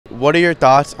What are your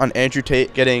thoughts on Andrew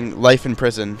Tate getting life in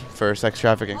prison for sex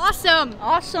trafficking? Awesome.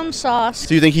 Awesome sauce.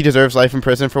 Do you think he deserves life in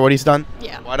prison for what he's done?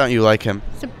 Yeah. Why don't you like him?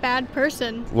 He's a bad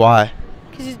person. Why?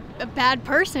 Because he's a bad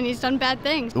person. He's done bad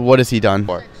things. What has he done?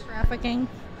 Sex trafficking.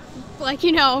 Like,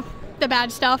 you know, the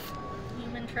bad stuff.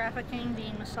 Human trafficking,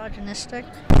 being misogynistic.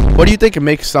 What do you think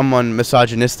makes someone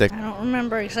misogynistic? I don't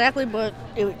remember exactly, but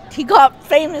he got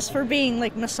famous for being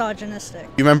like misogynistic.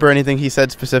 You remember anything he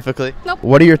said specifically? Nope.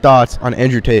 What are your thoughts on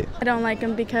Andrew Tate? I don't like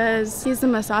him because he's a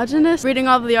misogynist. Reading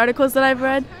all of the articles that I've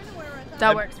read,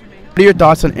 that works for me. What are your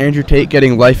thoughts on Andrew Tate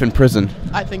getting life in prison?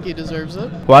 I think he deserves it.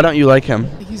 Why don't you like him?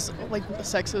 He's like a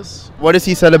sexist. What has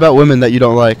he said about women that you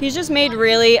don't like? He's just made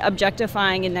really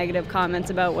objectifying and negative comments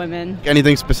about women.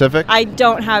 Anything specific? I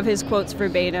don't have his quotes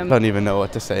verbatim. I don't even know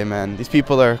what to say, man. These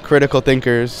people are critical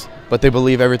thinkers, but they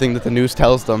believe everything that the news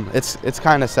tells them. It's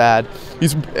kind of sad.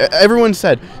 Everyone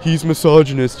said he's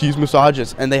misogynist,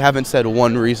 and they haven't said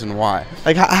one reason why.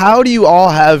 Like, how do you all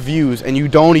have views and you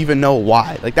don't even know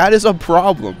why? Like, that is a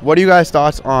problem. What are you guys'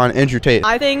 thoughts on Andrew Tate?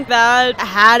 I think that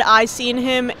had I seen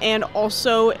him and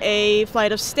also a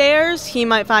flight of stairs, he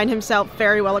might find himself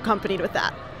very well accompanied with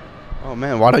that. Oh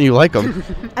man, why don't you like him?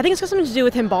 I think it's got something to do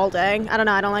with him balding. I don't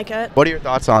know, I don't like it. What are your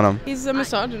thoughts on him? He's a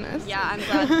misogynist. Yeah, I'm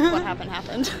glad what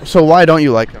happened. So why don't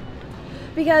you like him?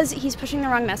 Because he's pushing the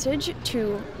wrong message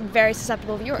to very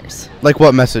susceptible viewers. Like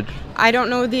what message? I don't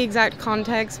know the exact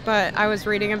context, but I was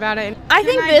reading about it. I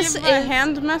think this Give a is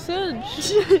hand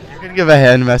message. You're gonna give a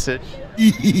hand message.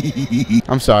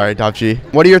 I'm sorry, Dapchi.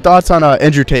 What are your thoughts on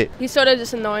Andrew Tate? He's sort of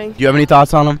just annoying. Do you have any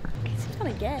thoughts on him? He's kind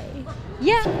of gay.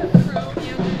 Yeah.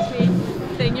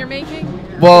 Thing you're making?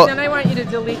 Well, Then I want you to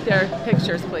delete their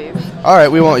pictures, please. all right,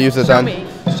 we won't use it then.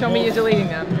 Show me you deleting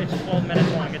them. It's 12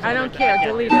 minutes long. I don't care.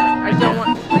 Delete it. I don't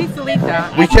want. Please delete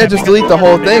that. We can't just delete the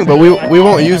whole thing, but we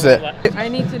won't use it. I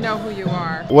need to know who you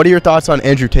are. What are your thoughts on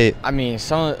Andrew Tate? I mean,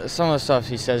 some of the stuff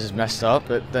he says is messed up,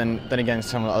 but then again,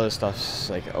 some of the other stuff's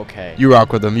like okay. You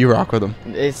rock with him. You rock with him.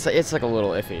 It's like a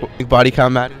little iffy. Body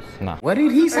count matters. No. What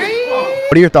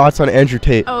are your thoughts on Andrew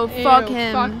Tate? Oh, fuck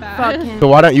him. Fuck him. So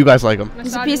why don't you guys like him?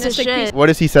 He's a piece of shit. What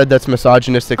has he said that's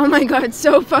misogynistic? Oh my god,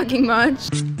 so fucking much.